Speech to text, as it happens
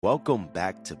Welcome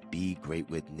back to Be Great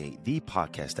with Nate, the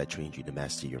podcast that trains you to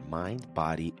master your mind,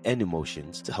 body, and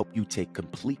emotions to help you take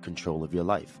complete control of your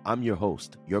life. I'm your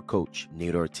host, your coach,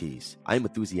 Nate Ortiz. I'm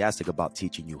enthusiastic about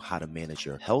teaching you how to manage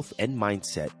your health and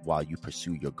mindset while you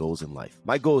pursue your goals in life.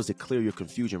 My goal is to clear your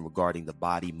confusion regarding the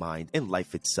body, mind, and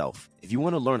life itself. If you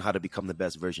want to learn how to become the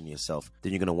best version of yourself,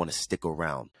 then you're going to want to stick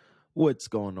around. What's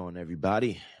going on,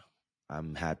 everybody?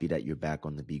 I'm happy that you're back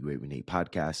on the Be Great with Nate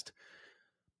podcast.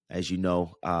 As you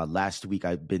know, last week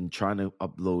I've been trying to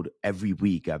upload every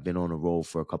week. I've been on a roll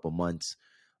for a couple months,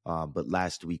 but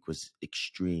last week was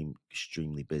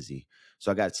extremely busy.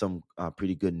 So I got some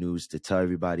pretty good news to tell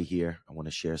everybody here. I want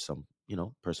to share some,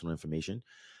 personal information,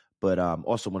 but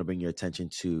also want to bring your attention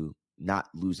to not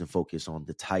losing focus on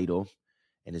the title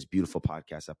and this beautiful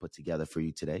podcast I put together for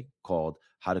you today called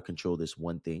How to Control This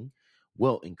One Thing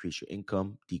Will Increase Your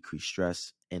Income, Decrease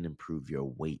Stress, and Improve Your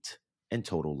Weight and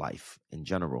total life in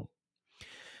general.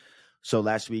 So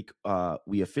last week,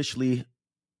 we officially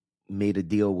made a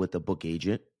deal with a book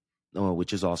agent,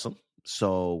 which is awesome.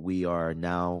 So we are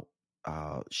now,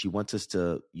 she wants us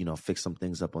to, fix some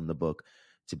things up on the book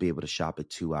to be able to shop it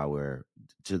to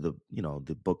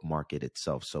the book market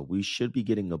itself. So we should be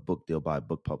getting a book deal by a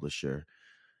book publisher,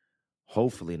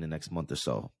 hopefully in the next month or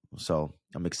so. So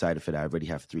I'm excited for that. I already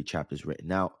have 3 chapters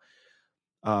written out.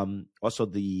 Also,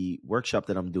 the workshop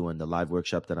that I'm doing, the live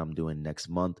workshop that I'm doing next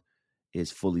month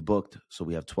is fully booked. So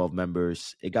we have 12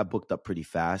 members. It got booked up pretty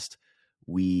fast.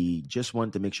 We just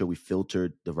wanted to make sure we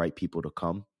filtered the right people to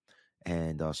come.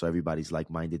 And so everybody's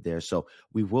like-minded there. So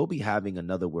we will be having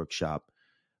another workshop.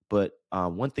 But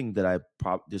one thing that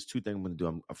there's 2 things I'm going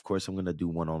to do. Of course, I'm going to do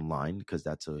one online because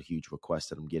that's a huge request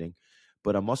that I'm getting.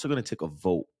 But I'm also going to take a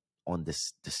vote on the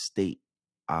state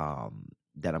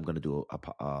that I'm going to do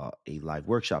a live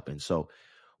workshop in. So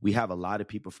we have a lot of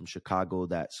people from Chicago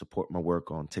that support my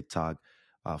work on TikTok,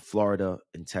 Florida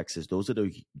and Texas. Those are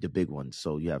the big ones.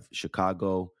 So you have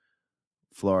Chicago,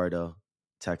 Florida,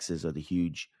 Texas are the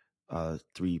huge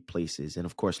 3 places. And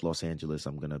of course, Los Angeles,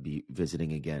 I'm going to be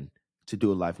visiting again to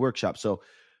do a live workshop. So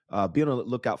be on the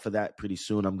lookout for that pretty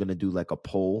soon. I'm going to do like a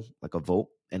poll, like a vote,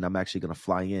 and I'm actually going to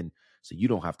fly in so you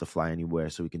don't have to fly anywhere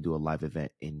so we can do a live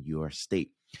event in your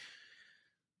state.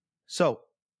 So,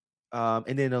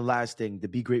 and then the last thing, the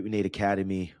Be Great with Nate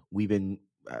Academy,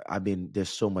 there's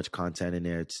so much content in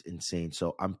there. It's insane.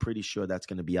 So I'm pretty sure that's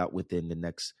going to be out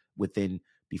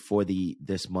before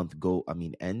this month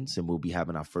ends. And we'll be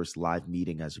having our first live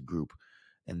meeting as a group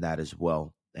and that as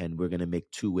well. And we're going to make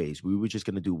 2 ways. We were just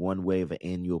going to do one way of an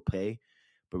annual pay,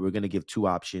 but we're going to give 2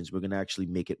 options. We're going to actually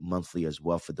make it monthly as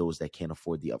well for those that can't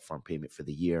afford the upfront payment for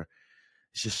the year.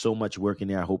 It's just so much work in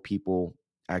there. I hope people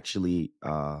actually,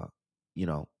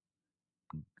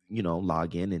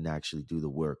 log in and actually do the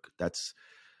work. That's,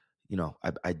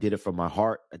 I did it from my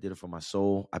heart. I did it from my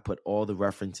soul. I put all the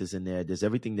references in there. There's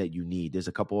everything that you need. There's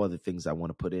a couple other things I want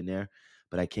to put in there,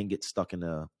 but I can't get stuck in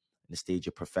the stage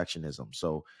of perfectionism.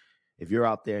 So if you're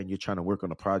out there and you're trying to work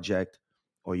on a project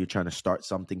or you're trying to start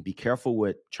something, be careful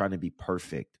with trying to be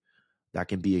perfect. That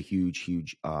can be a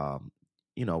huge,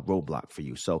 roadblock for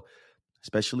you. So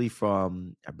especially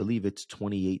from, I believe it's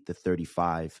 28 to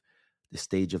 35, the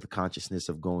stage of the consciousness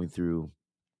of going through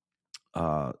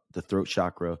the throat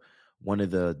chakra. One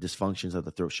of the dysfunctions of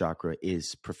the throat chakra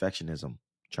is perfectionism,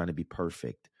 trying to be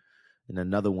perfect. And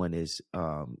another one is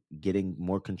getting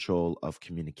more control of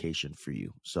communication for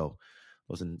you. So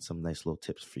those are some nice little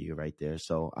tips for you right there.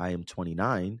 So I am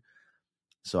 29,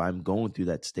 so I'm going through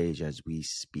that stage as we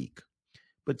speak.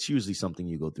 But it's usually something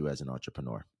you go through as an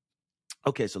entrepreneur.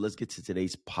 Okay, so let's get to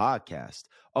today's podcast.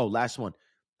 Oh, last one.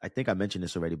 I think I mentioned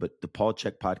this already, but the Paul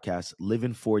Chek podcast,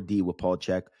 Living 4D with Paul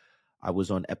Chek. I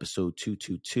was on episode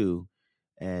 222,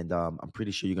 and I'm pretty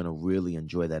sure you're going to really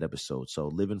enjoy that episode. So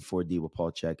Living 4D with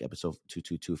Paul Chek, episode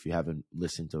 222. If you haven't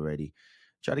listened already,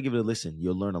 try to give it a listen.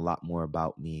 You'll learn a lot more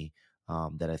about me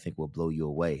that I think will blow you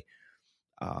away.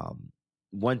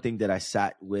 One thing that I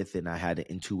sat with and I had an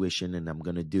intuition and I'm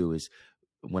going to do is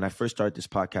when I first started this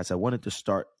podcast, I wanted to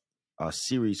start a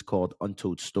series called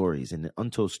Untold Stories. And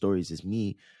Untold Stories is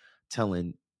me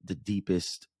telling the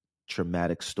deepest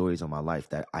traumatic stories of my life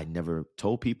that I never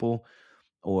told people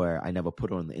or I never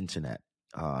put on the internet.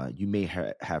 You may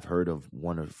have heard of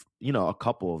a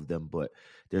couple of them, but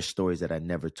there's stories that I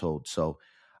never told. So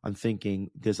I'm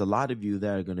thinking there's a lot of you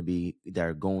that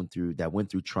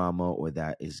went through trauma or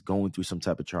that is going through some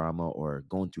type of trauma or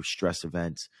going through stress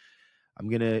events. I'm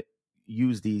going to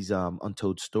use these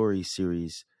Untold Stories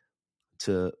series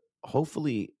to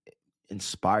hopefully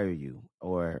inspire you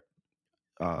or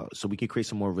so we can create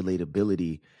some more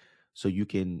relatability so you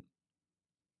can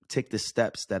take the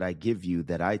steps that I give you,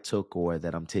 that I took or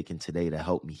that I'm taking today to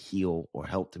help me heal or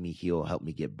help me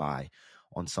get by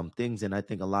on some things. And I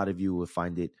think a lot of you will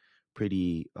find it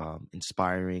pretty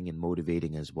inspiring and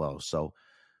motivating as well. So,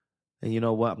 and you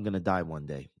know what? I'm going to die one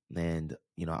day. And,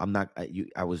 I'm not,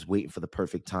 I was waiting for the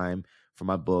perfect time for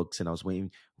my books, and I was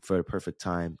waiting for the perfect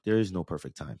time. There is no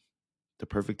perfect time. The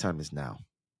perfect time is now.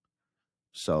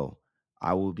 So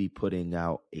I will be putting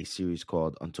out a series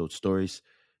called Untold Stories.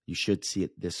 You should see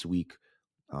it this week.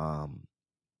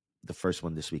 The first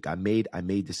one this week. I made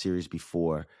the series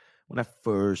before when I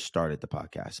first started the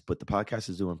podcast, but the podcast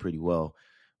is doing pretty well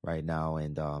right now.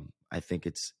 And I think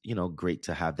it's, great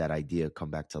to have that idea come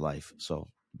back to life. So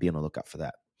be on the lookout for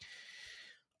that.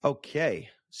 Okay.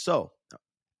 So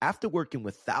after working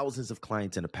with thousands of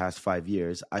clients in the past 5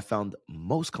 years, I found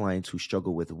most clients who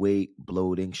struggle with weight,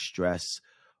 bloating, stress,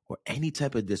 or any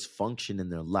type of dysfunction in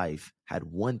their life had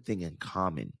one thing in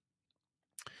common.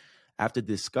 After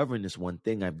discovering this one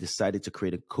thing, I've decided to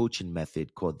create a coaching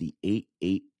method called the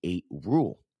 888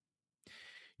 rule.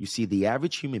 You see, the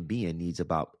average human being needs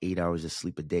about 8 hours of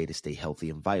sleep a day to stay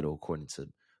healthy and vital, according to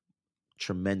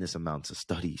tremendous amounts of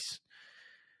studies.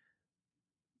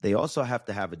 They also have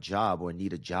to have a job or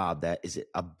need a job that is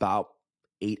about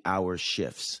 8-hour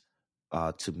shifts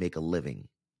to make a living.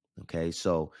 Okay,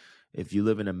 so if you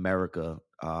live in America,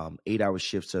 8-hour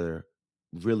shifts are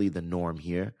really the norm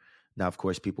here. Now, of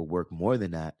course, people work more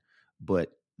than that,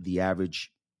 but the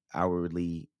average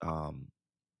hourly,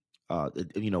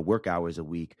 work hours a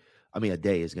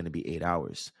day is going to be 8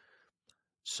 hours.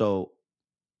 So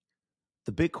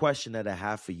the big question that I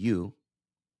have for you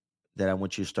that I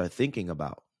want you to start thinking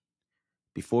about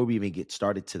before we even get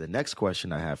started to the next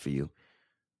question I have for you,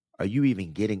 are you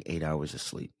even getting 8 hours of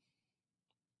sleep?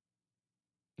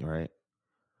 All right.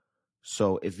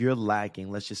 So if you're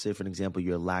lacking, let's just say, for an example,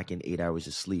 you're lacking 8 hours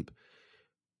of sleep,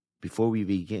 before we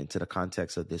even get into the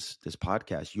context of this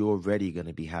podcast, you're already going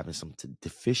to be having some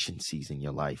deficiencies in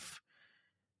your life.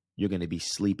 You're going to be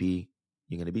sleepy.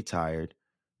 You're going to be tired.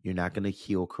 You're not going to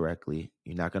heal correctly.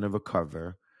 You're not going to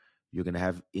recover. You're going to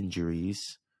have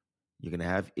injuries. You're going to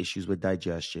have issues with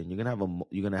digestion. You're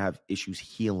going to have issues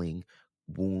healing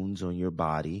wounds on your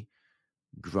body,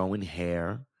 growing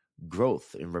hair.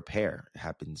 Growth and repair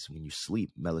happens when you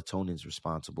sleep. Melatonin is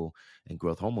responsible, and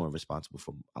growth hormone are responsible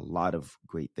for a lot of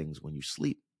great things when you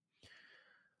sleep.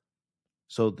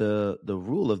 So the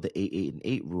rule of the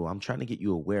 8-8-8 rule, I'm trying to get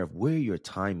you aware of where your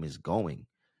time is going.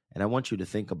 And I want you to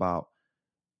think about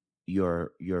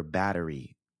your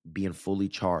battery being fully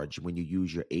charged when you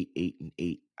use your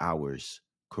 8-8-8 hours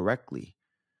correctly.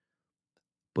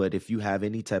 But if you have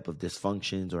any type of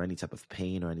dysfunctions or any type of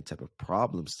pain or any type of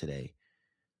problems today,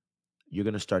 you're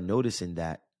going to start noticing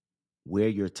that where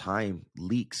your time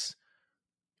leaks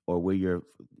or where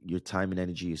your time and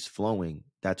energy is flowing,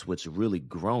 that's what's really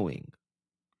growing.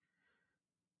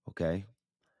 Okay?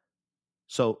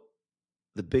 So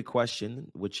the big question,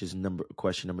 which is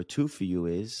question number 2 for you,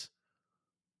 is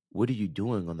what are you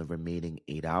doing on the remaining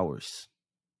 8 hours?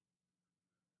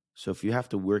 So if you have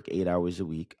to work 8 hours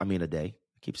a day,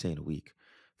 I keep saying a week.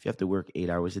 If you have to work 8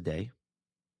 hours a day,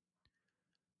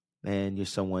 and you're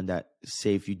someone that,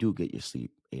 say if you do get your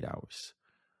sleep 8 hours,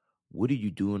 what are you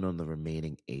doing on the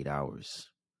remaining 8 hours?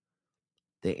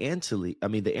 The answer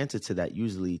to that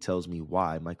usually tells me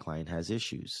why my client has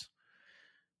issues.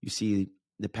 You see,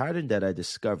 the pattern that I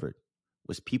discovered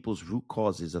was people's root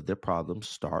causes of their problems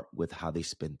start with how they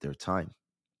spent their time.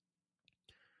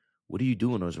 What are you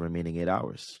doing those remaining 8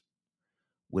 hours?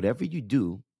 Whatever you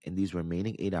do in these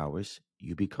remaining 8 hours,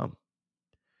 you become.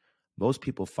 Most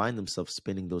people find themselves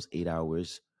spending those 8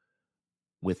 hours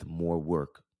with more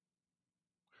work,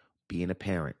 being a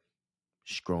parent,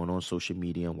 scrolling on social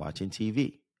media and watching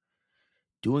TV,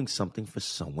 doing something for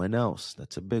someone else.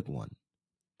 That's a big one.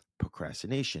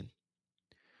 Procrastination,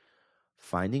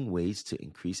 finding ways to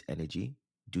increase energy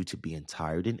due to being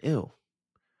tired and ill,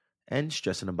 and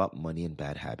stressing about money and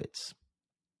bad habits.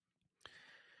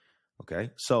 Okay,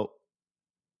 so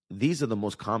these are the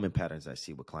most common patterns I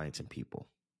see with clients and people.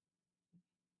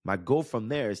 My goal from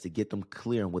there is to get them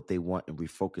clear on what they want and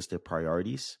refocus their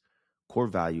priorities, core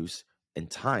values, and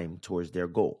time towards their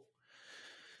goal.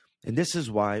 And this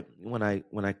is why when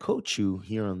I coach you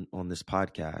here on this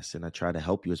podcast and I try to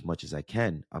help you as much as I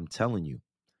can, I'm telling you,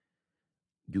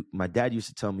 my dad used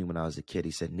to tell me when I was a kid,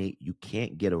 he said, Nate, you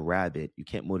can't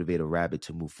motivate a rabbit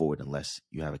to move forward unless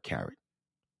you have a carrot.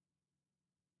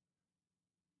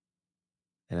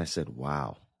 And I said,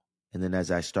 wow. And then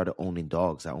as I started owning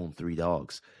dogs, I own 3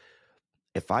 dogs.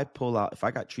 If I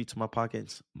got treats in my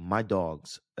pockets, my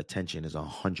dog's attention is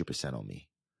 100% on me.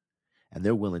 And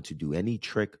they're willing to do any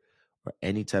trick or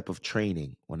any type of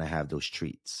training when I have those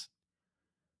treats.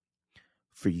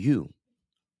 For you,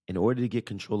 in order to get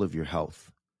control of your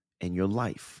health and your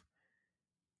life,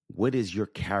 what is your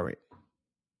carrot?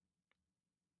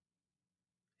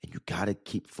 And you got to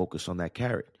keep focused on that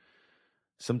carrot.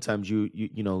 Sometimes you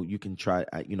can try,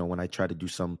 when I try to do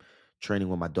some training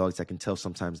with my dogs, I can tell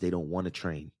sometimes they don't want to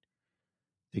train.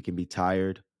 They can be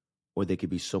tired, or they could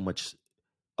be so much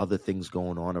other things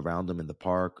going on around them in the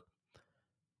park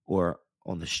or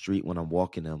on the street when I'm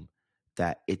walking them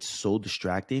that it's so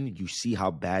distracting. You see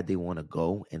how bad they want to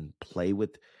go and play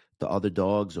with the other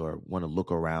dogs or want to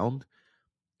look around.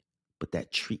 But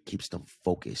that treat keeps them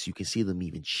focused. You can see them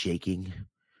even shaking,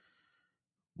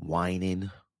 whining,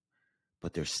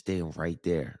 but they're staying right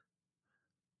there.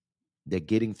 They're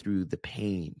getting through the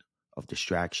pain of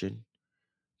distraction.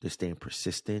 They're staying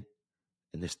persistent,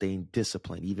 and they're staying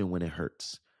disciplined even when it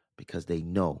hurts, because they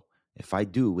know if I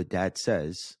do what dad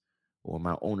says or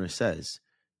my owner says,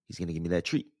 he's going to give me that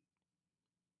treat.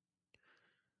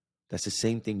 That's the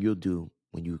same thing you'll do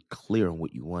when you're clear on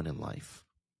what you want in life.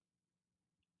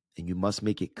 And you must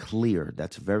make it clear.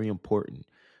 That's very important.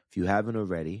 If you haven't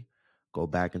already, go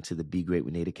back into the Be Great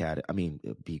with Nate Academy.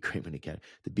 Be Great with Nate Academy,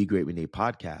 the Be Great with Nate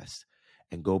podcast,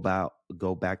 and go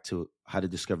back to how to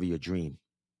discover your dream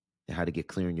and how to get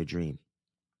clear in your dream.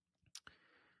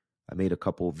 I made a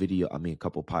couple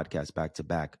podcasts back to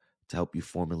back to help you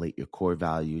formulate your core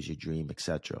values, your dream,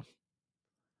 etc.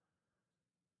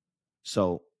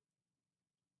 So,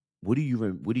 what are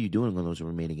you doing on those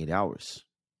remaining 8 hours?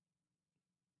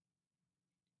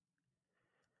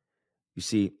 You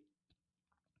see,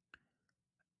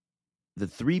 the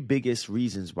 3 biggest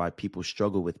reasons why people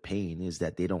struggle with pain is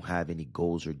that they don't have any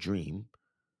goals or dream.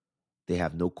 They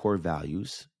have no core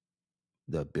values,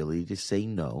 the ability to say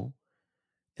no,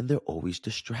 and they're always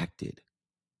distracted.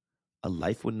 A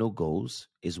life with no goals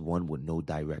is one with no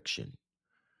direction.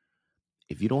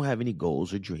 If you don't have any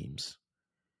goals or dreams,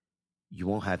 you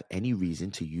won't have any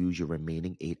reason to use your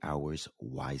remaining 8 hours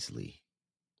wisely.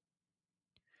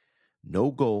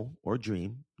 No goal or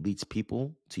dream leads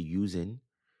people to using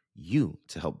you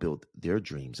to help build their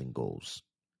dreams and goals.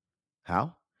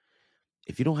 How?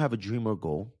 If you don't have a dream or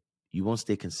goal, you won't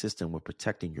stay consistent with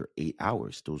protecting your 8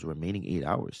 hours, those remaining 8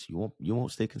 hours. You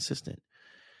won't stay consistent.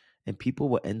 And people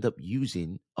will end up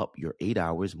using up your 8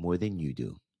 hours more than you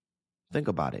do. Think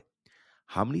about it.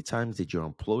 How many times did your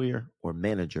employer or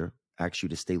manager ask you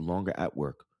to stay longer at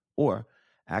work or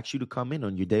ask you to come in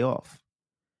on your day off?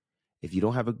 If you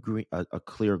don't have a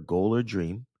clear goal or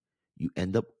dream, you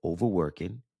end up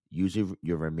overworking, using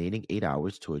your remaining 8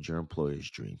 hours towards your employer's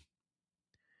dream.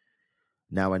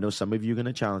 Now, I know some of you are going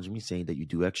to challenge me saying that you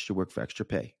do extra work for extra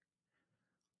pay.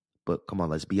 But come on,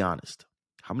 let's be honest.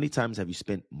 How many times have you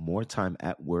spent more time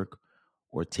at work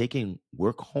or taking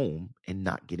work home and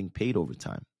not getting paid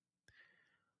overtime?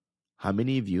 How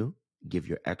many of you give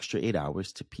your extra 8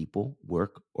 hours to people,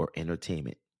 work, or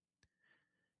entertainment?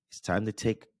 It's time to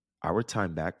take our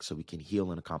time back so we can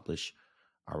heal and accomplish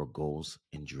our goals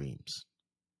and dreams.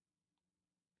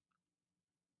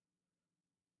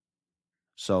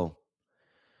 So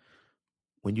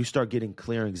when you start getting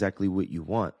clear on exactly what you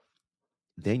want,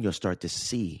 then you'll start to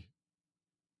see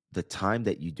the time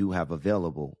that you do have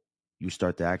available. You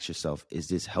start to ask yourself, is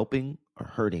this helping or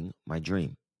hurting my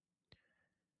dream?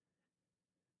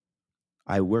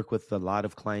 I work with a lot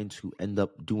of clients who end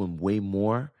up doing way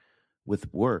more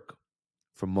with work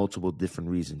for multiple different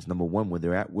reasons. Number one, when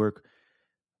they're at work,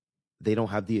 they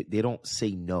don't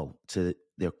say no to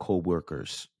their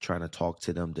coworkers trying to talk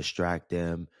to them, distract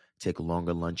them, take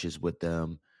longer lunches with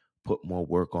them, put more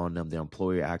work on them. Their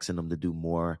employer asking them to do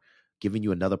more, giving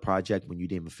you another project when you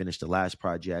didn't even finish the last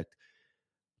project.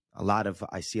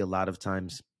 I see a lot of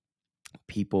times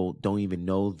people don't even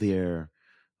know their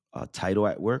title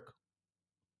at work.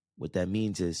 What that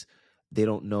means is they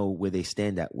don't know where they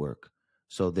stand at work.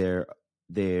 So they're,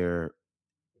 for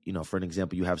an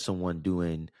example, you have someone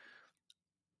doing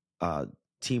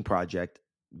team project,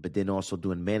 but then also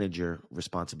doing manager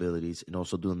responsibilities and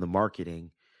also doing the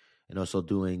marketing and also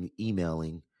doing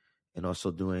emailing and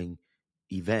also doing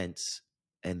events,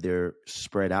 and they're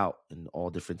spread out in all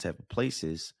different type of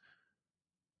places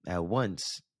at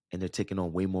once, and they're taking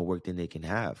on way more work than they can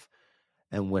have.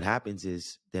 And what happens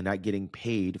is they're not getting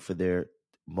paid for their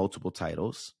multiple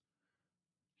titles.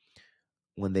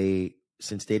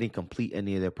 Since they didn't complete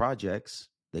any of their projects,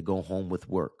 they go home with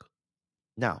work.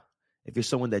 Now, if you're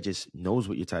someone that just knows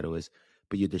what your title is,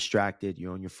 but you're distracted,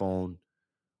 you're on your phone,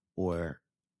 or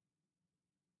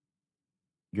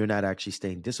you're not actually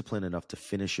staying disciplined enough to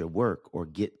finish your work or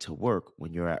get to work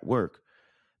when you're at work,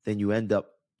 then you end up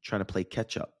trying to play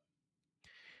catch up.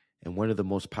 And one of the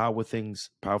most powerful things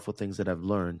that I've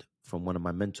learned from one of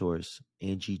my mentors,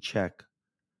 Angie Check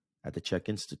at the Check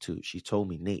Institute, she told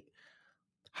me, Nate,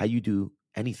 how you do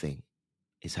anything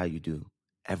is how you do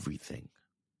everything.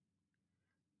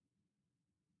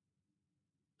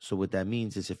 So what that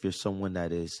means is if you're someone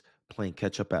that is playing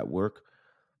catch up at work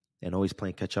and always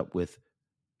playing catch up with,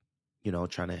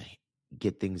 trying to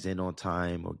get things in on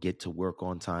time or get to work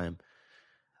on time,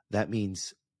 that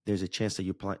means there's a chance that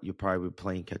you're probably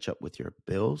playing catch up with your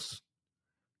bills.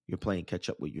 You're playing catch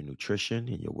up with your nutrition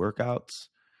and your workouts.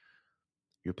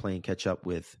 You're playing catch up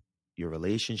with your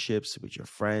relationships with your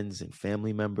friends and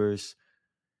family members.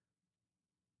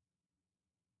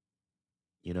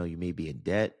 You may be in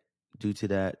debt due to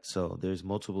that. So there's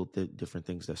multiple different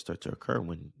things that start to occur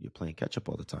when you're playing catch up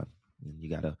all the time. And we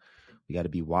gotta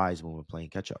be wise when we're playing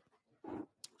catch up.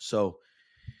 So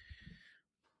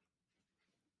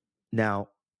now,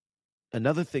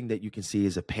 another thing that you can see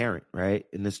is a parent, right?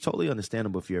 And it's totally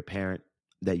understandable if you're a parent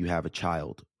that you have a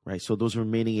child, right? So those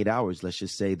remaining 8 hours, let's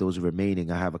just say those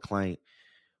remaining, I have a client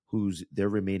their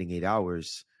remaining 8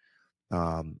 hours,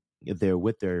 they're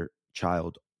with their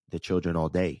children all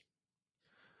day.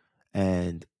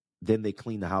 And then they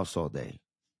clean the house all day.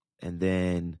 And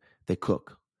then they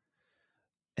cook.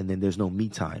 And then there's no me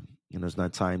time. There's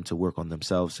not time to work on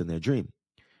themselves and their dream.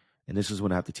 And this is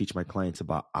when I have to teach my clients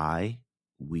about I,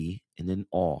 we, and then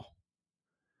all.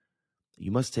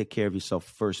 You must take care of yourself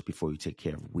first before you take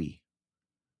care of we.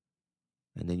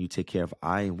 And then you take care of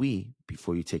I and we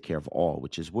before you take care of all,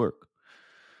 which is work.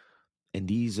 And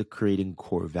these are creating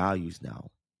core values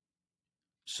now.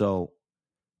 So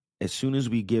as soon as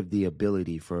we give the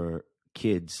ability for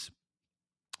kids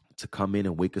to come in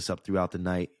and wake us up throughout the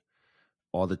night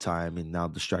all the time and now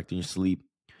distracting your sleep,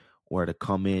 or to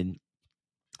come in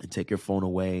and take your phone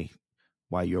away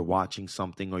while you're watching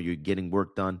something or you're getting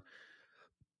work done,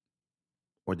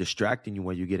 or distracting you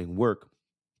while you're getting work,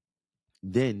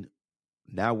 then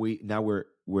now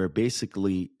we're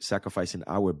basically sacrificing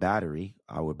our battery.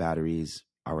 Our battery is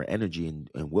our energy and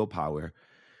willpower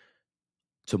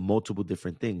to multiple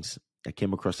different things. I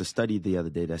came across a study the other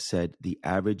day that said the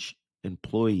average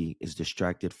employee is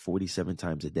distracted 47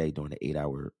 times a day during an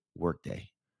 8-hour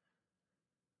workday.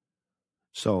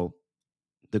 So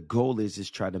the goal is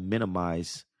try to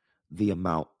minimize the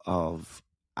amount of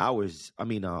hours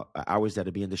that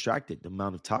are being distracted, the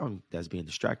amount of time that's being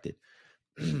distracted.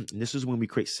 And this is when we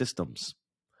create systems.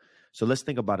 So let's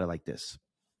think about it like this.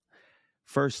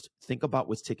 First, think about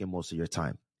what's taking most of your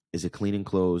time. Is it cleaning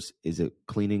clothes? Is it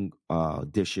cleaning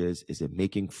dishes? Is it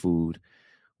making food?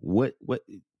 What?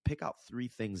 Pick out 3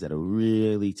 things that are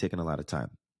really taking a lot of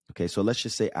time. Okay, so let's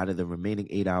just say out of the remaining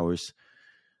 8 hours,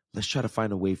 let's try to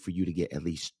find a way for you to get at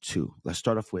least 2. Let's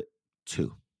start off with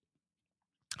 2.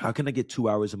 How can I get 2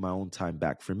 hours of my own time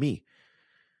back for me?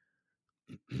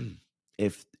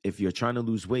 If you're trying to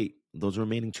lose weight, those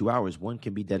remaining 2 hours, one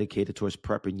can be dedicated towards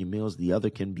prepping your meals. The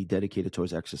other can be dedicated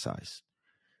towards exercise.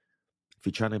 If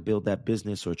you're trying to build that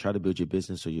business or try to build your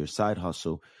business or your side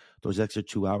hustle, those extra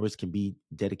 2 hours can be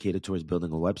dedicated towards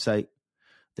building a website,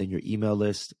 then your email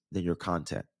list, then your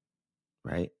content,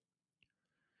 right?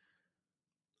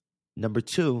 Number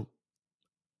 2,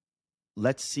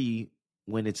 let's see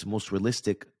when it's most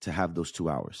realistic to have those 2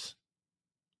 hours.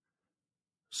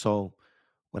 So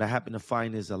what I happen to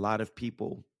find is a lot of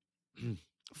people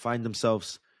find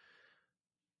themselves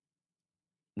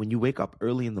when you wake up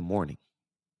early in the morning.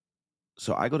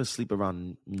 So I go to sleep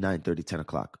around 9:30, 10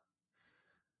 o'clock.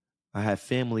 I had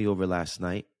family over last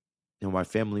night. And while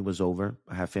family was over,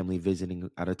 I had family visiting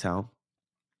out of town.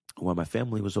 While my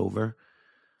family was over,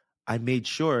 I made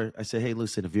sure, I said, hey,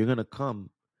 listen, if you're going to come,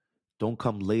 don't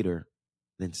come later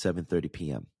than 7:30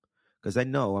 p.m. Because I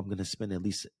know I'm going to spend at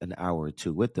least an hour or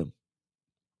 2 with them.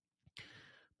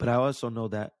 But I also know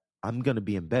that I'm going to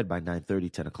be in bed by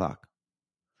 9:30, 10 o'clock.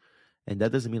 And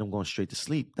that doesn't mean I'm going straight to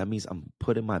sleep. That means I'm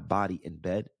putting my body in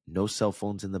bed, no cell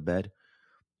phones in the bed.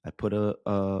 I put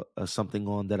a something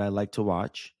on that I like to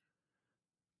watch.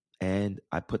 And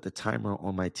I put the timer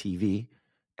on my TV.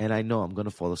 And I know I'm going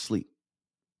to fall asleep.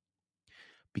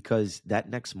 Because that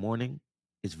next morning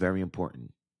is very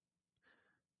important.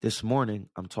 This morning,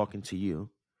 I'm talking to you.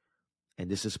 And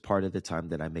this is part of the time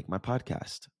that I make my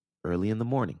podcast, early in the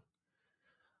morning.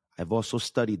 I've also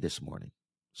studied this morning.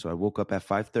 So I woke up at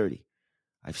 5:30.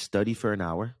 I've studied for an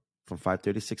hour from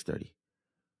 5:30 to 6:30.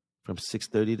 From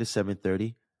 6:30 to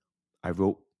 7:30, I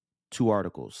wrote 2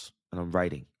 articles and I'm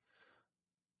writing.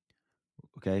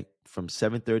 Okay. From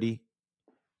 7:30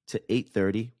 to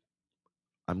 8:30,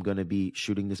 I'm going to be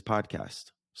shooting this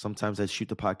podcast. Sometimes I shoot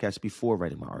the podcast before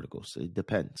writing my articles. It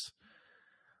depends.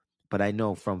 But I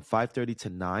know from 5:30 to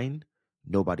 9,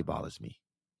 nobody bothers me.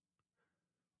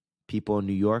 People in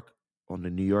New York, on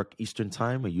the New York Eastern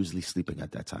time, are usually sleeping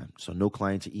at that time. So no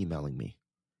clients are emailing me.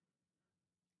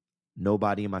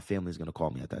 Nobody in my family is going to call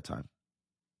me at that time.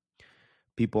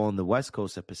 People on the West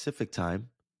Coast at Pacific time,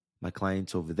 my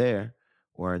clients over there,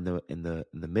 or in the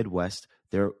Midwest,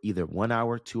 they're either 1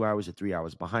 hour, 2 hours, or 3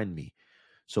 hours behind me.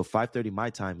 So 5:30 my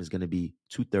time is going to be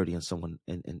 2:30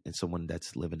 on someone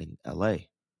that's living in LA.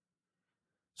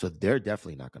 So they're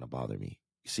definitely not going to bother me.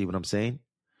 You see what I'm saying?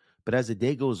 But as the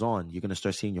day goes on, you're going to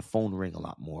start seeing your phone ring a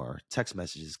lot more. Text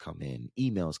messages come in,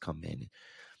 emails come in.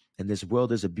 And this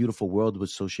world is a beautiful world with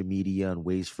social media and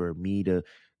ways for me to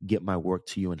get my work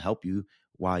to you and help you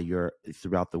while you're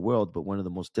throughout the world. But one of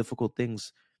the most difficult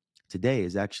things today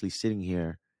is actually sitting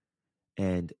here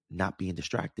and not being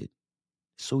distracted.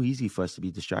 It's so easy for us to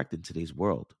be distracted in today's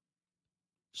world.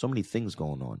 So many things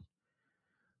going on.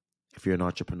 If you're an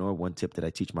entrepreneur, one tip that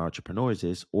I teach my entrepreneurs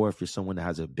is, or if you're someone that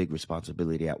has a big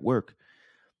responsibility at work,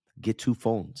 get 2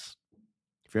 phones.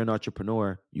 If you're an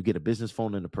entrepreneur, you get a business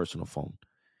phone and a personal phone.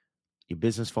 Your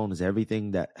business phone is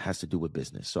everything that has to do with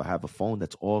business. So I have a phone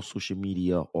that's all social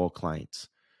media, all clients.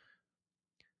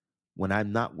 When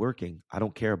I'm not working, I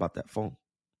don't care about that phone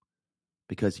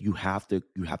because you have to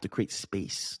create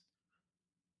space.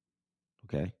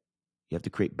 Okay? You have to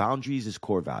create boundaries as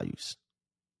core values.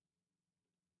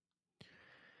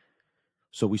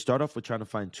 So we start off with trying to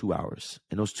find 2 hours.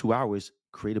 And those 2 hours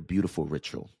create a beautiful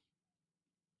ritual.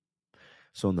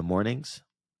 So in the mornings,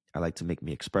 I like to make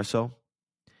me espresso.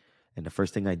 And the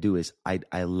first thing I do is I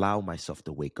allow myself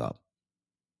to wake up.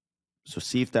 So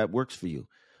see if that works for you.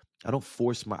 I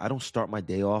don't start my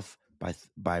day off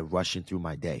by rushing through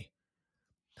my day.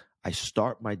 I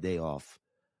start my day off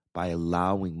by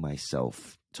allowing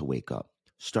myself to wake up.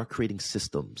 Start creating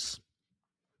systems.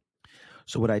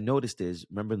 So what I noticed is,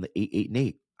 remember in the 8, 8, and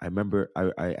 8,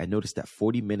 I noticed that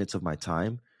 40 minutes of my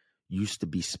time used to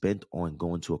be spent on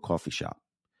going to a coffee shop.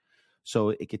 So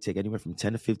it could take anywhere from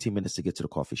 10 to 15 minutes to get to the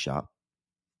coffee shop.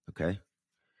 Okay.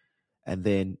 And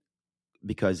then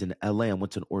because in LA, I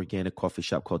went to an organic coffee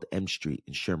shop called M Street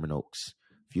in Sherman Oaks.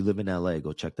 If you live in LA,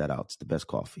 go check that out. It's the best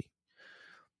coffee.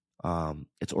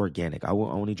 It's organic. I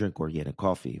will only drink organic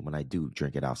coffee when I do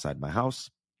drink it outside my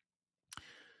house.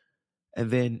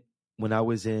 And then now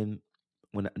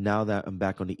that I'm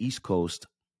back on the East Coast,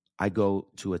 I go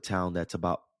to a town that's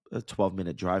about a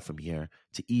 12-minute drive from here.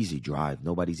 It's an easy drive.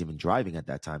 Nobody's even driving at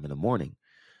that time in the morning.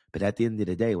 But at the end of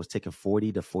the day, it was taking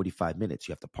 40 to 45 minutes.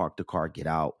 You have to park the car, get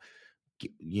out,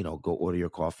 go order your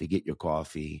coffee, get your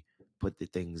coffee, put the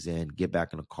things in, get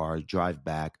back in the car, drive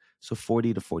back. So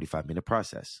 40 to 45-minute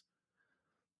process.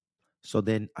 So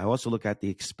then I also look at the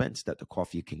expense that the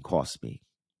coffee can cost me.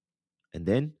 And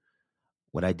then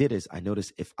what I did is I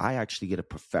noticed if I actually get a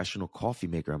professional coffee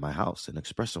maker in my house, an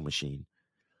espresso machine,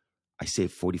 I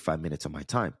save 45 minutes of my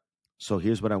time. So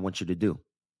here's what I want you to do.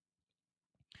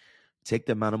 Take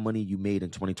the amount of money you made in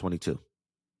 2022.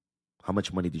 How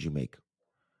much money did you make?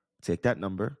 Take that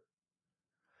number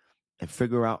and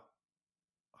figure out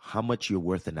how much you're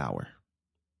worth an hour.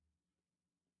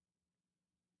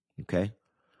 Okay?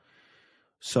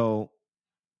 So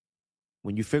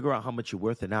when you figure out how much you're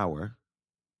worth an hour,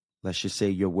 let's just say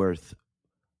you're worth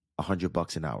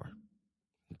 $100 an hour.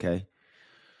 Okay?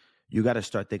 You got to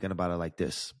start thinking about it like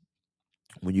this.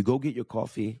 When you go get your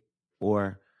coffee,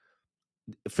 or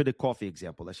for the coffee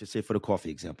example, let's just say for the coffee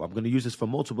example, I'm going to use this for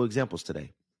multiple examples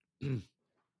today.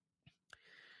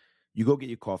 You go get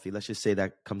your coffee. Let's just say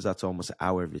that comes out to almost an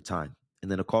hour of your time. And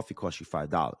then a coffee costs you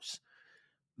 $5.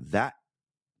 That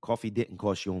coffee didn't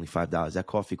cost you only $5. That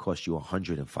coffee cost you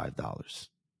 $105.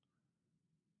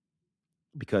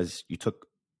 Because you took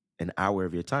an hour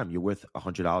of your time. You're worth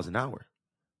 $100 an hour.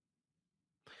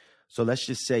 So let's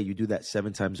just say you do that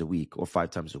 7 times a week or 5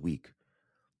 times a week.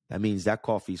 That means that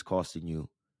coffee is costing you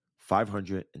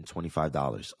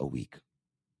 $525 a week.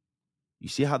 You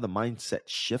see how the mindset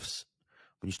shifts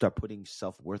when you start putting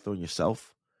self-worth on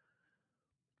yourself?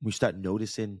 When you start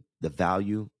noticing the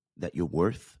value that you're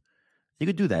worth? You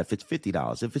could do that if it's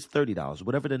 $50, if it's $30,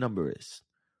 whatever the number is.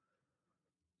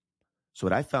 So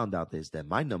what I found out is that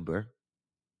my number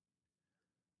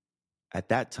at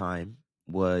that time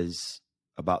was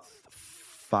about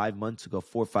 4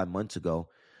 or 5 months ago,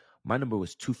 my number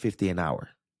was $250 an hour.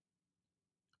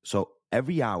 So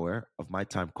every hour of my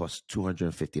time costs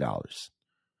 $250.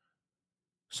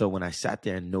 So when I sat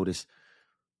there and noticed,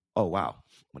 oh, wow,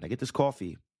 when I get this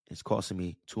coffee, it's costing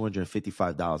me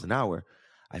 $255 an hour,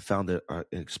 I found an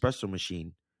espresso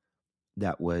machine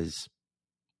that was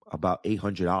about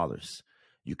 $800.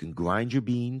 You can grind your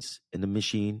beans in the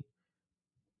machine,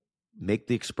 make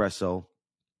the espresso,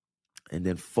 and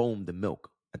then foam the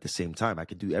milk at the same time. I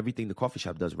could do everything the coffee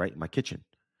shop does right in my kitchen.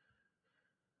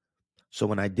 So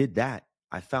when I did that,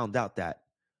 I found out that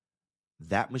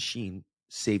that machine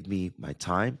saved me my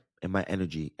time and my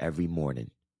energy every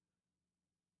morning.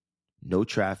 No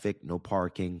traffic, no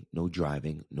parking, no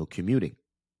driving, no commuting.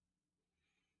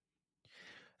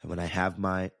 And when I have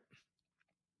my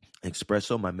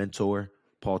espresso, my mentor,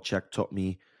 Paul Chek, taught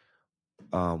me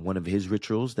one of his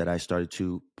rituals that I started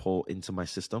to pull into my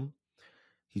system.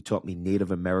 He taught me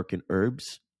Native American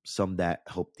herbs, some that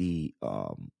help the,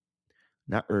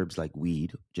 not herbs like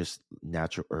weed, just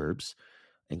natural herbs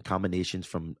and combinations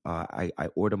from, I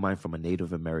order mine from a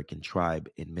Native American tribe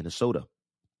in Minnesota.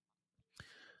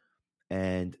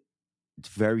 And it's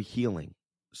very healing.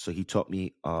 So he taught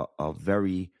me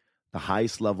the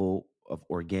highest level of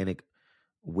organic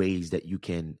ways that you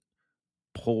can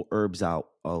pull herbs out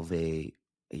of a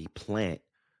plant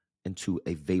into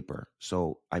a vapor.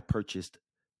 So I purchased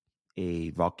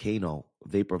a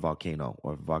vapor volcano.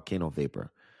 It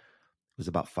was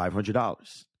about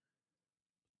 $500.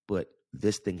 But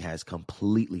this thing has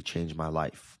completely changed my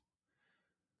life.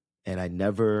 And I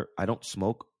don't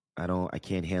smoke. I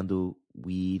can't handle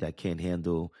weed. I can't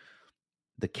handle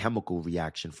the chemical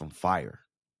reaction from fire.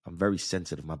 I'm very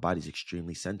sensitive. My body's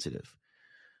extremely sensitive.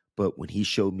 But when he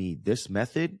showed me this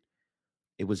method,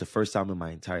 it was the first time in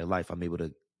my entire life I'm able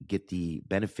to get the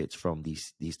benefits from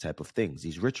these type of things,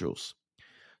 these rituals.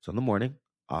 So in the morning,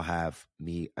 I'll have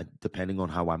depending on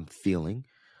how I'm feeling,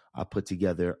 I'll put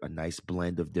together a nice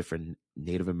blend of different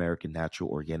Native American natural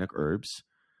organic herbs,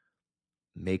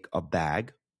 make a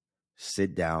bag,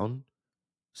 sit down,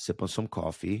 sip on some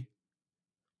coffee,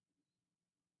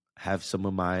 have some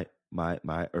of my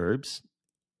herbs,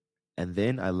 and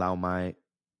then I allow my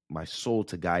soul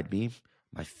to guide me,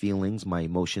 my feelings, my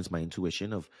emotions, my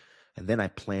intuition and then I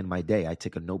plan my day. I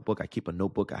take a notebook. I keep a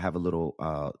notebook. I have a little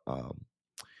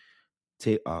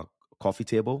coffee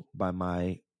table in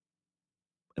my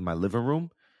living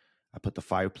room. I put the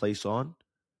fireplace on,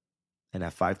 and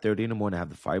at 5:30 in the morning, I have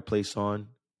the fireplace on,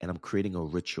 and I'm creating a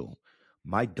ritual.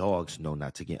 My dogs know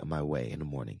not to get in my way in the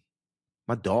morning.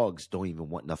 My dogs don't even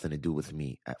want nothing to do with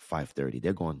me at 5:30.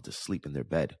 They're going to sleep in their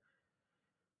bed.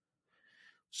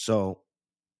 So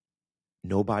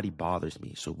nobody bothers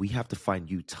me. So we have to find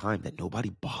you time that nobody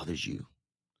bothers you.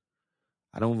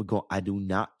 I do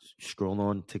not scroll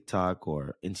on TikTok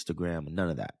or Instagram, none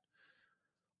of that.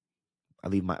 I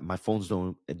leave my phones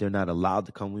they're not allowed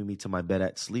to come with me to my bed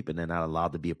at sleep, and they're not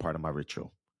allowed to be a part of my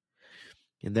ritual.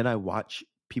 And then I watch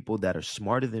people that are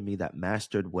smarter than me that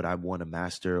mastered what I want to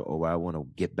master or what I want to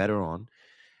get better on.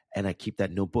 And I keep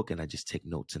that notebook and I just take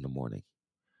notes in the morning.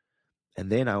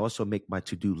 And then I also make my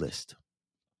to-do list.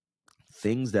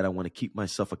 Things that I want to keep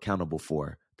myself accountable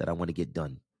for that I want to get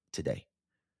done today.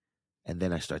 And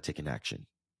then I start taking action.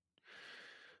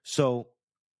 So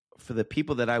for the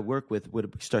people that I work with, what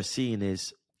we start seeing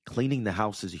is cleaning the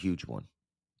house is a huge one.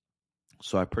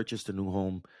 So I purchased a new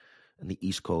home in the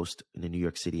East Coast in the New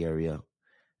York City area.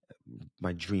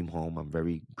 My dream home. I'm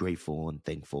very grateful and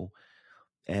thankful.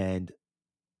 And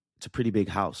it's a pretty big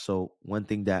house. So one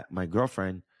thing that my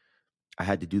girlfriend, I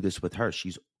had to do this with her.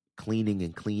 She's cleaning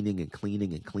and cleaning and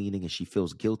cleaning and cleaning, and she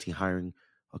feels guilty hiring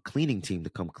a cleaning team to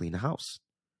come clean the house.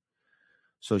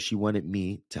 So she wanted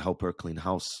me to help her clean the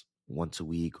house once a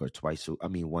week or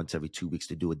once every 2 weeks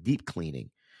to do a deep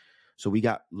cleaning. So we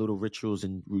got little rituals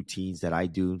and routines that I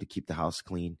do to keep the house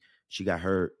clean. She got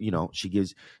her,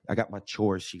 I got my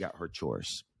chores. She got her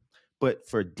chores. But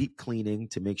for deep cleaning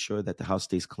to make sure that the house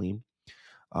stays clean,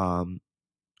 it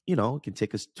can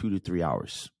take us 2 to 3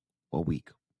 hours a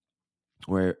week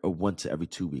or once every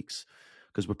 2 weeks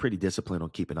because we're pretty disciplined on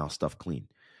keeping our stuff clean.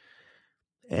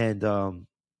 And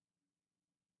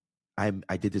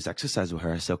I did this exercise with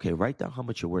her. I said, okay, write down how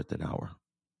much you're worth an hour.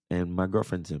 And my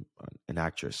girlfriend's an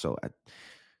actress, so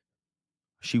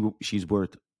she's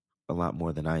worth a lot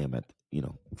more than I am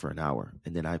for an hour.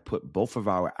 And then I put both of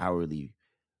our hourly,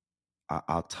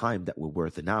 our time that we're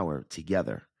worth an hour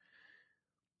together.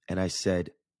 And I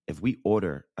said, if we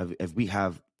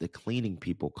have the cleaning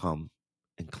people come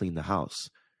and clean the house,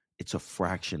 it's a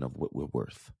fraction of what we're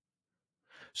worth.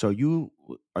 So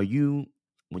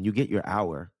when you get your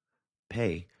hour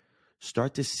pay,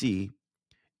 start to see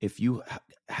if you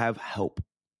have help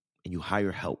and you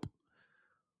hire help,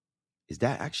 is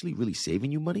that actually really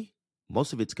saving you money?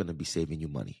 Most of it's going to be saving you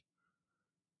money.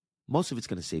 Most of it's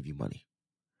going to save you money.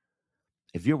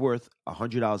 If you're worth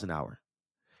 $100 an hour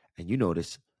and you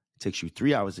notice it takes you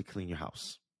 3 hours to clean your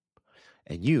house,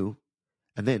 and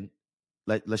then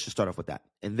let's just start off with that.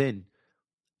 And then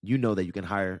you know that you can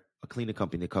hire a cleaning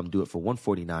company to come do it for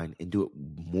 $149 and do it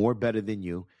more better than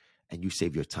you, and you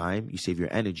save your time, you save your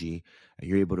energy, and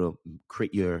you're able to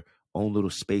create your own little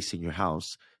space in your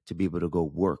house to be able to go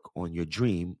work on your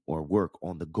dream or work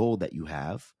on the goal that you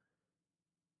have.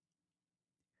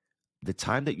 The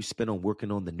time that you spend on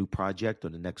working on the new project or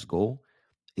the next goal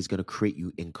is going to create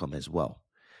you income as well.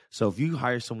 So if you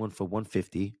hire someone for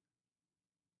 $150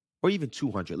 or even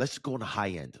 $200, let's go on the high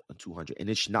end on $200, and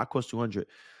it should not cost $200,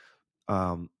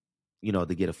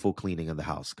 to get a full cleaning of the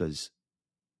house, because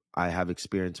I have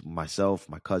experience myself,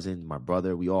 my cousin, my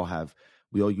brother. We all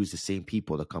use the same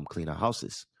people to come clean our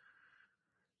houses.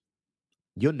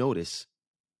 You'll notice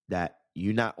that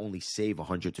you not only save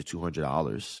 $100 to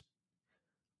 $200,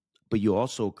 but you're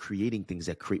also creating things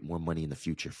that create more money in the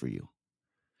future for you.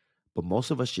 But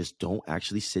most of us just don't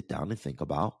actually sit down and think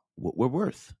about what we're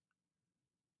worth.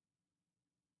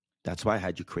 That's why I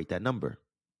had you create that number.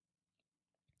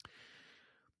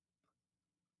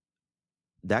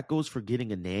 That goes for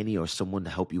getting a nanny or someone to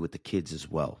help you with the kids as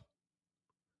well.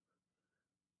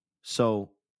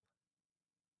 So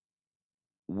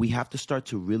we have to start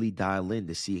to really dial in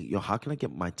to see, how can I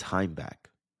get my time back?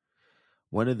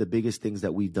 One of the biggest things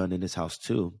that we've done in this house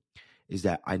too is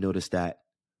that I noticed that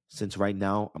since right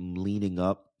now I'm leaning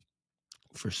up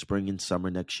for spring and summer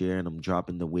next year, and I'm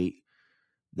dropping the weight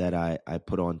that I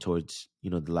put on towards,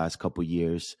 the last couple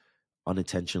years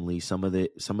unintentionally. Some of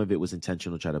it was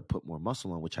intentional to try to put more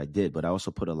muscle on, which I did, but I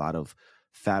also put a lot of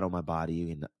fat on my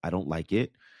body, and I don't like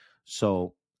it.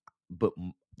 So, but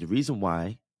the reason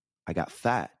why I got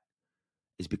fat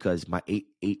is because my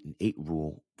 8-8-8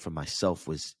 rule for myself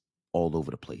was all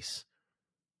over the place.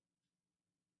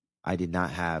 I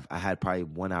had probably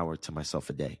 1 hour to myself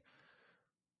a day.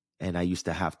 And I used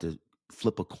to have to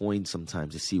flip a coin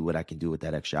sometimes to see what I can do with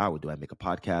that extra hour. Do I make a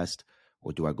podcast,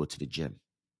 or do I go to the gym?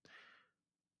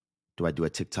 Do I do a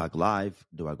TikTok live?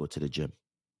 Do I go to the gym?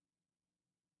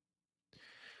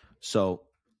 So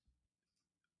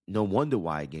no wonder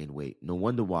why I gained weight. No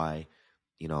wonder why,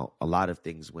 a lot of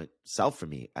things went south for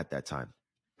me at that time.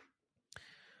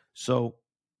 So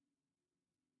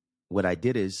what I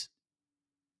did is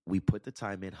we put the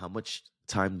time in. How much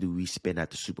time do we spend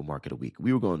at the supermarket a week?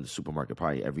 We were going to the supermarket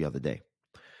probably every other day,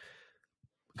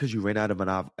 because you ran out of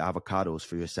avocados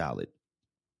for your salad,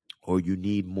 or you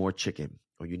need more chicken,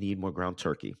 or you need more ground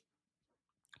turkey,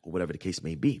 or whatever the case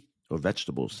may be, or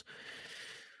vegetables.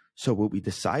 So what we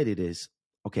decided is,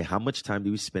 okay, how much time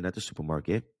do we spend at the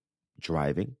supermarket,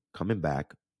 driving, coming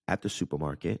back, at the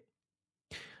supermarket?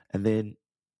 And then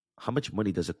how much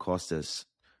money does it cost us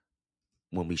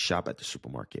when we shop at the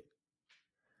supermarket?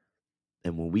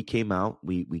 And when we came out,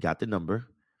 we got the number,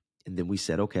 and then we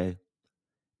said, okay,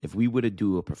 if we were to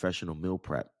do a professional meal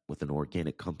prep with an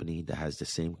organic company that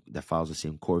follows the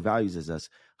same core values as us,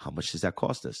 how much does that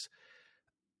cost us?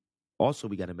 Also,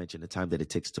 we got to mention the time that it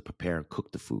takes to prepare and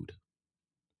cook the food.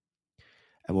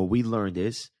 And what we learned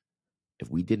is,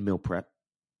 if we did meal prep,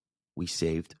 we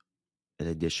saved an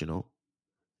additional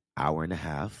hour and a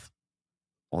half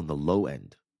on the low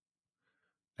end,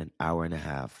 an hour and a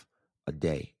half a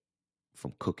day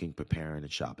from cooking, preparing,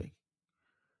 and shopping.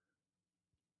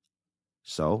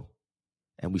 So,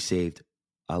 and we saved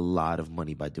a lot of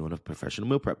money by doing a professional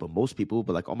meal prep. But most people will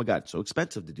be like, oh my God, it's so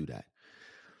expensive to do that.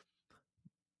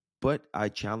 But I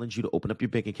challenge you to open up your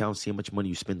bank account and see how much money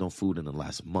you spend on food in the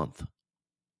last month.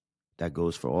 That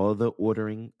goes for all the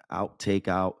ordering out,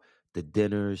 takeout, the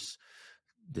dinners,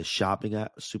 the shopping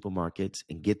at supermarkets,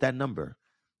 and get that number.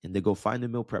 And then go find a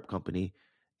meal prep company,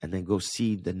 and then go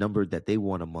see the number that they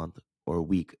want a month or a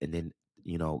week, and then,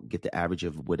 get the average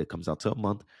of what it comes out to a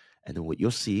month. And then what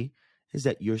you'll see is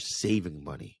that you're saving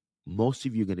money. Most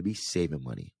of you are going to be saving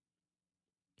money.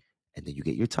 And then you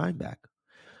get your time back.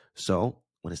 So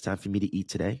when it's time for me to eat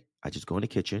today, I just go in the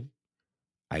kitchen,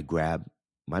 I grab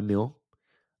my meal,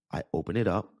 I open it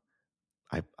up,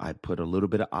 I put a little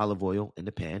bit of olive oil in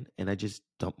the pan, and I just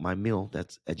dump my meal.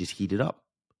 I just heat it up.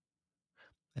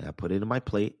 And I put it in my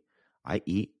plate, I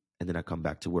eat, and then I come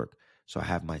back to work. So I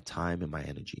have my time and my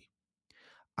energy.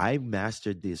 I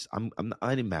mastered this. I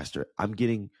didn't master it. I'm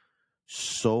getting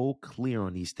so clear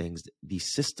on these things,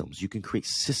 these systems. You can create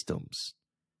systems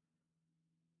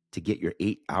to get your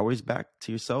 8 hours back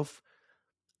to yourself,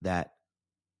 that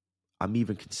I'm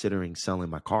even considering selling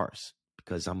my cars,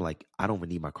 because I'm like, I don't even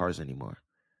need my cars anymore.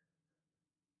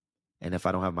 And if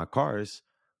I don't have my cars,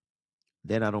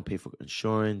 then I don't pay for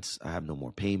insurance. I have no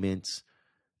more payments.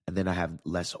 And then I have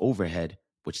less overhead,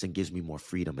 which then gives me more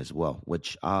freedom as well,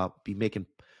 which I'll be making.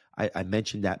 I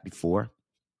mentioned that before,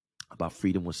 about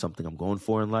freedom was something I'm going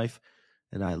for in life.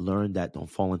 And I learned that don't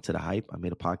fall into the hype. I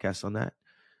made a podcast on that,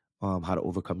 how to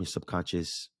overcome your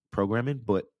subconscious programming,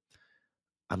 but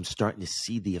I'm starting to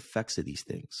see the effects of these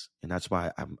things. And that's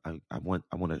why I want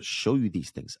to show you these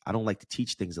things. I don't like to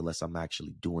teach things unless I'm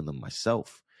actually doing them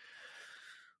myself.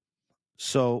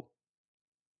 So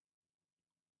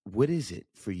what is it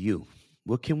for you?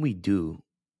 What can we do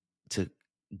to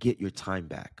get your time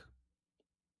back?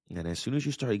 And as soon as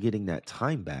you start getting that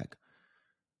time back,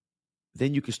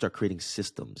 then you can start creating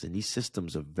systems. And these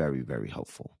systems are very, very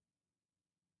helpful.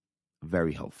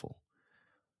 Very helpful.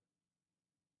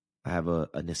 I have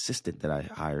an assistant that I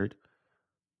hired,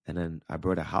 and then I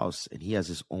brought a house, and he has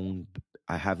his own.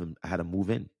 I had him move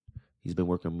in. He's been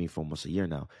working with me for almost a year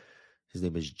now. His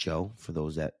name is Joe. For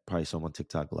those that probably saw him on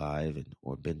TikTok Live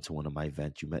or been to one of my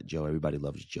events, you met Joe. Everybody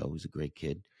loves Joe. He's a great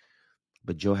kid.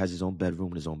 But Joe has his own bedroom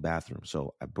and his own bathroom.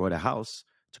 So I brought a house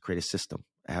to create a system.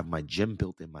 I have my gym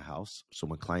built in my house. So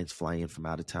when clients fly in from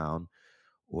out of town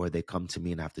or they come to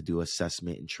me and have to do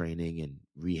assessment and training and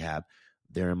rehab,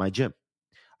 they're in my gym.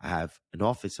 I have an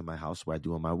office in my house where I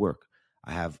do all my work.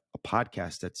 I have a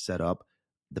podcast that's set up.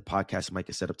 The podcast mic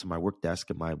is set up to my work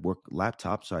desk and my work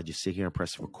laptop. So I just sit here and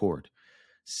press record.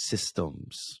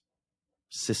 Systems.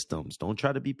 Don't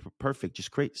try to be perfect.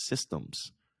 Just create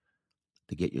systems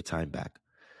to get your time back.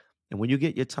 And when you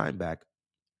get your time back,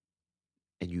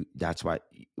 and that's why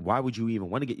would you even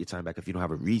want to get your time back if you don't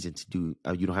have a reason to do,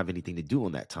 you don't have anything to do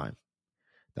on that time?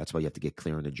 That's why you have to get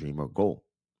clear on a dream or goal.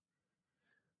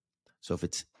 So if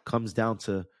it comes down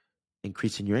to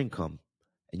increasing your income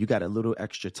and you got a little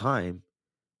extra time,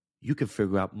 you can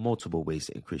figure out multiple ways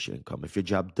to increase your income. If your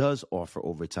job does offer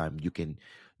overtime, you can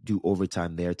do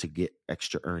overtime there to get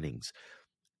extra earnings.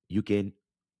 You can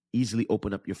easily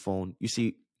open up your phone. You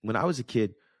see, when I was a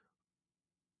kid,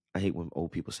 I hate when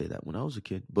old people say that. When I was a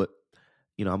kid, but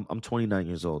I'm 29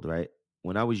 years old, right?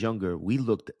 When I was younger, we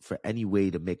looked for any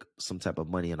way to make some type of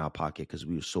money in our pocket because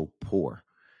we were so poor.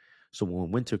 So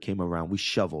when winter came around, we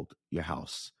shoveled your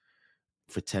house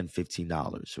for $10,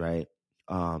 $15, right?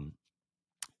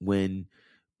 When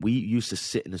we used to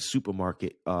sit in the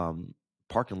supermarket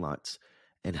parking lots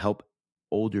and help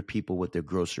older people with their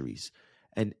groceries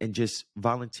and just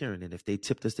volunteering. And if they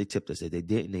tipped us, they tipped us. If they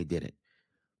didn't, they didn't.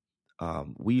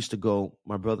 We used to go,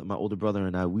 my older brother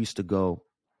and I, we used to go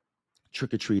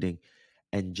trick-or-treating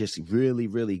and just really,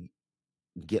 really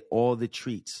get all the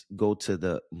treats, go to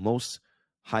the most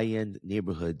high-end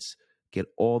neighborhoods, get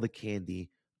all the candy,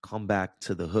 come back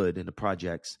to the hood and the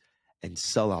projects and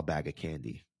sell our bag of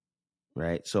candy,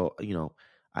 right? So,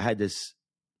 I had this,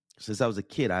 since I was a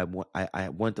kid, I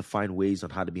wanted to find ways on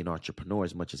how to be an entrepreneur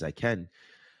as much as I can.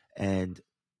 And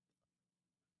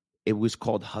it was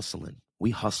called hustling. We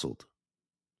hustled.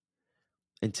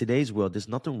 In today's world, there's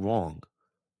nothing wrong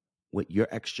with you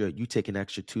take an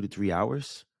extra 2 to 3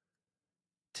 hours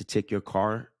to take your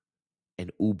car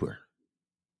and Uber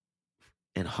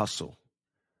and hustle.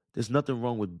 There's nothing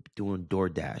wrong with doing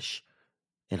DoorDash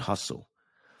and hustle.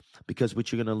 Because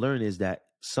what you're going to learn is that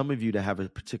some of you that have a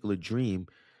particular dream,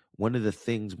 one of the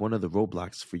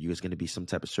roadblocks for you is going to be some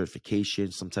type of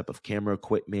certification, some type of camera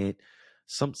equipment,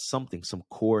 some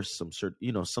course,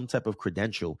 some type of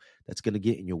credential that's going to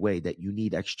get in your way that you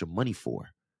need extra money for.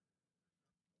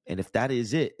 And if that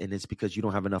is it, and it's because you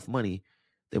don't have enough money,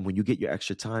 then when you get your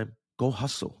extra time, go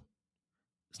hustle.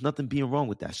 There's nothing being wrong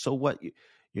with that. So what?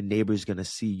 Your neighbor's going to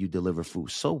see you deliver food.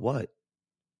 So what?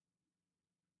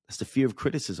 That's the fear of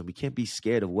criticism. We can't be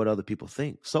scared of what other people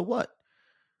think. So what?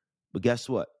 But guess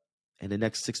what? In the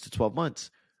next 6 to 12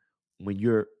 months, when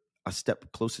you're a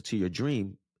step closer to your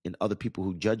dream and other people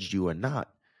who judged you or not,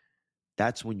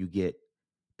 that's when you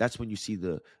see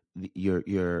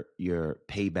your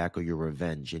payback or your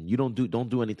revenge. And you don't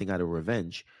do anything out of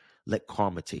revenge. Let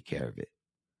karma take care of it.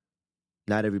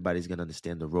 Not everybody's going to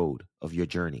understand the road of your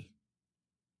journey.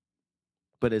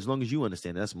 But as long as you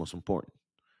understand, that's most important.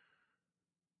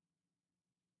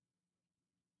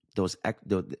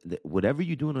 Whatever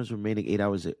you do in those remaining 8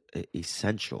 hours is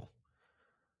essential.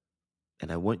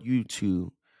 And I want you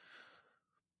to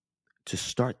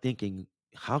start thinking,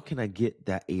 how can I get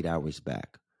that 8 hours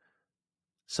back?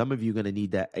 Some of you are going to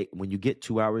need that. When you get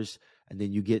 2 hours and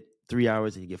then you get 3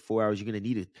 hours and you get 4 hours, you're going to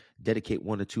need to dedicate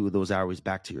 1 or 2 of those hours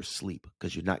back to your sleep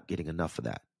because you're not getting enough of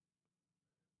that.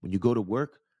 When you go to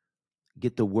work,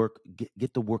 get the work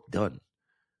done.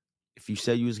 If you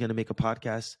said you was going to make a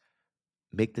podcast,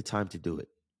 make the time to do it.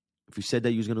 If you said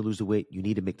that you was going to lose the weight, you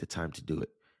need to make the time to do it.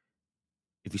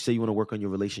 If you say you want to work on your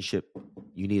relationship,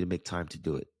 you need to make time to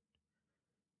do it.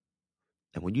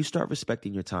 And when you start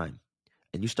respecting your time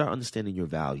and you start understanding your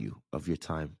value of your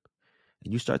time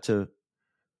and you start to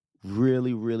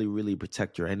really, really, really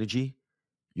protect your energy,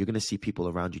 you're going to see people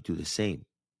around you do the same.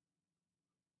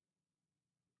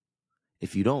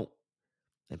 If you don't,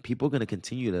 then people are going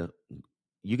to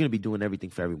you're going to be doing everything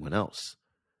for everyone else.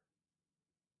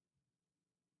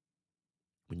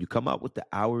 When you come up with the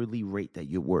hourly rate that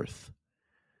you're worth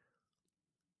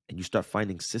and you start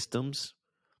finding systems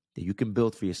that you can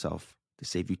build for yourself to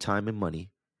save you time and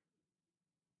money,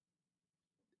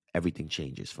 everything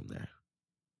changes from there.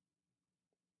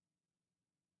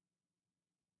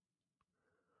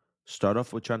 Start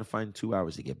off with trying to find 2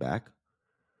 hours to get back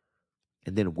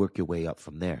and then work your way up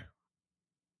from there.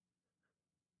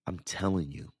 I'm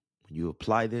telling you, when you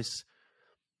apply this,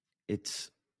 it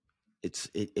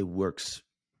works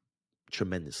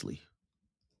tremendously.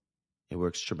 It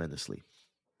works tremendously.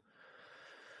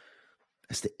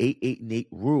 That's the 8-8-8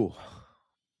 rule.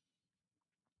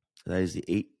 That is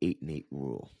the 8-8-8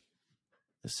 rule.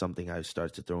 It's something I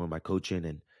started to throw in my coaching,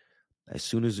 and as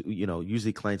soon as,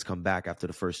 usually clients come back after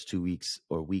the first 2 weeks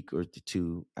or a week or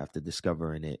two after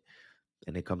discovering it,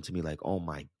 and they come to me like, oh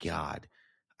my God,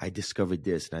 I discovered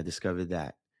this and I discovered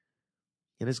that.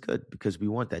 And it's good because we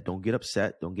want that. Don't get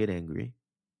upset. Don't get angry.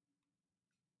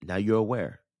 Now you're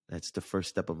aware. That's the first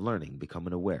step of learning,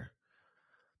 becoming aware.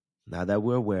 Now that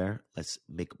we're aware, let's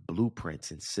make blueprints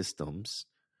and systems.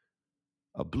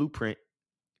 A blueprint,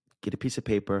 get a piece of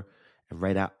paper and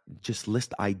write out, just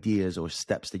list ideas or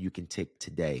steps that you can take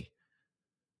today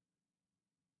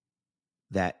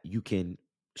that you can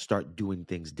start doing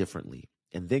things differently.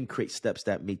 And then create steps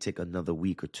that may take another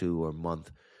week or two or a month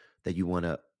that you want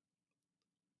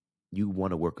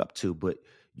to work up to, but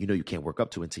you can't work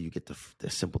up to until you get the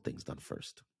simple things done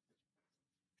first.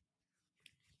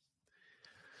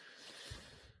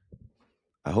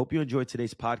 I hope you enjoyed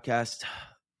today's podcast.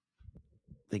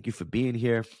 Thank you for being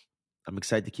here. I'm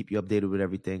excited to keep you updated with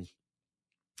everything.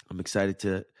 I'm excited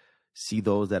to see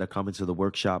those that are coming to the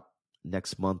workshop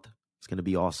next month. It's going to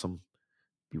be awesome.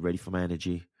 Be ready for my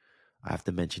energy. I have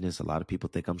to mention this. A lot of people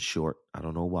think I'm short. I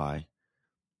don't know why.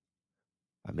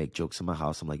 I make jokes in my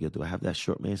house. I'm like, yo, do I have that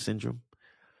short man syndrome?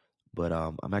 But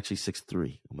I'm actually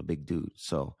 6'3". I'm a big dude.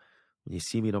 So when you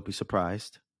see me, don't be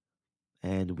surprised.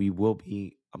 And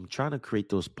I'm trying to create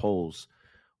those polls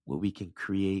where we can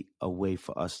create a way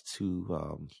for us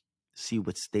to see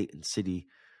what state and city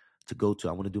to go to.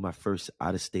 I want to do my first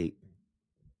out-of-state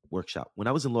workshop. When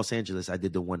I was in Los Angeles, I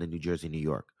did the one in New Jersey, New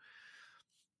York,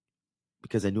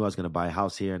 because I knew I was going to buy a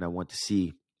house here and I want to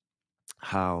see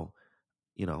how,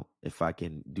 if I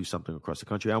can do something across the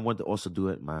country. I want to also do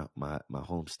it in my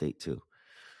home state too.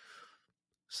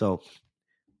 So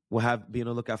we'll be on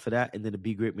the lookout for that. And then the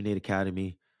Be Great with Nate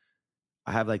Academy.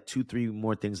 I have like 2-3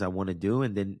 more things I want to do.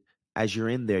 And then as you're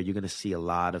in there, you're going to see a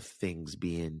lot of things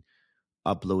being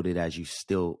uploaded as you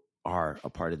still are a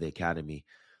part of the academy.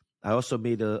 I also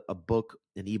made an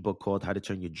ebook called How to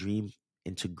Turn Your Dream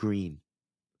into Green.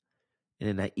 And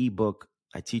in that ebook,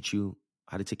 I teach you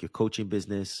how to take your coaching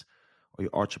business or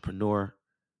your entrepreneur,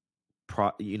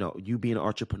 you being an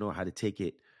entrepreneur, how to take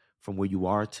it from where you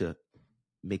are to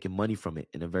making money from it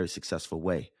in a very successful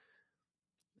way.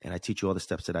 And I teach you all the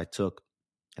steps that I took,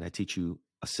 and I teach you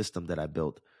a system that I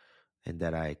built and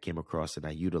that I came across and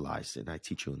I utilized, and I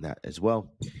teach you in that as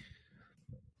well.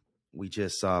 We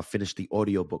just finished the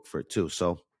audiobook for it too.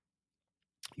 So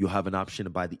you'll have an option to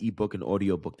buy the ebook and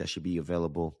audiobook that should be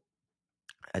available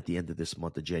at the end of this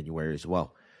month of January as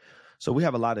well. So we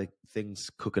have a lot of things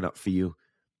cooking up for you.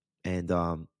 And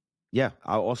I'll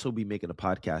also be making a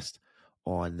podcast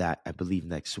on that, I believe,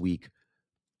 next week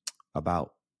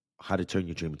about how to turn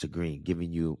your dream into green,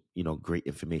 giving you, great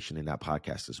information in that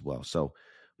podcast as well. So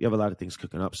we have a lot of things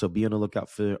cooking up. So be on the lookout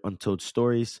for Untold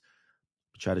Stories.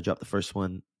 Try to drop the first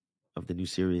one of the new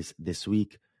series this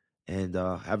week. And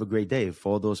have a great day.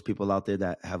 For all those people out there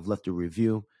that have left a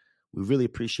review, we really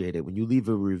appreciate it. When you leave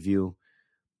a review,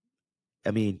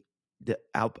 the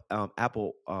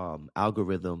Apple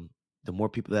algorithm, the more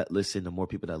people that listen, the more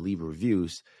people that leave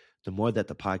reviews, the more that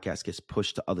the podcast gets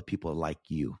pushed to other people like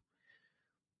you.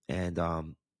 And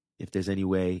if there's any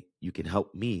way you can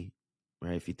help me,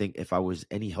 right? If I was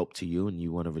any help to you and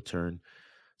you want to return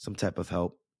some type of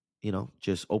help,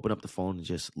 just open up the phone and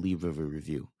just leave a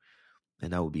review.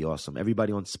 And that would be awesome.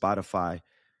 Everybody on Spotify,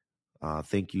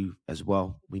 thank you as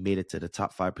well. We made it to the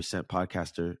top 5%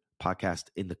 podcast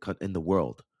in the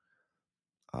world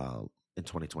in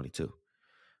 2022.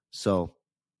 So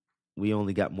we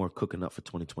only got more cooking up for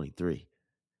 2023.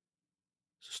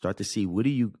 So start to see what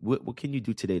can you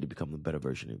do today to become a better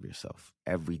version of yourself.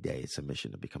 Every day it's a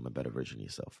mission to become a better version of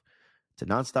yourself. It's a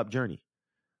nonstop journey.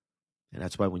 And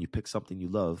that's why when you pick something you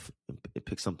love and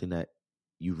pick something that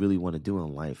you really want to do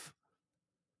in life,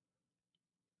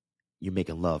 you're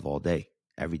making love all day,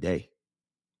 every day.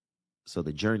 So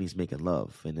the journey's making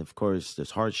love. And of course,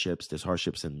 there's hardships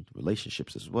in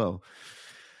relationships as well.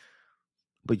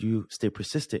 But you stay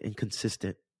persistent and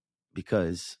consistent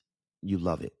because you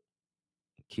love it.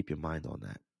 Keep your mind on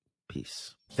that.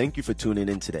 Peace. Thank you for tuning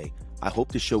in today. I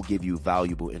hope the show gave you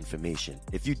valuable information.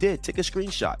 If you did, take a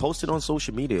screenshot, post it on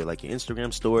social media, like your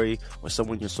Instagram story or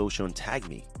someone in your social, and tag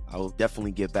me. I will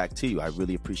definitely get back to you. I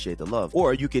really appreciate the love.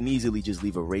 Or you can easily just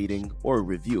leave a rating or a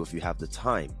review if you have the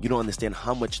time. You don't understand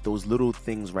how much those little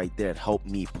things right there help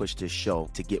me push this show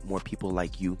to get more people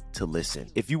like you to listen.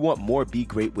 If you want more Be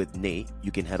Great with Nate,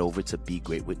 you can head over to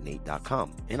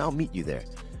BeGreatWithNate.com and I'll meet you there.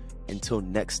 Until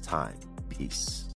next time, peace.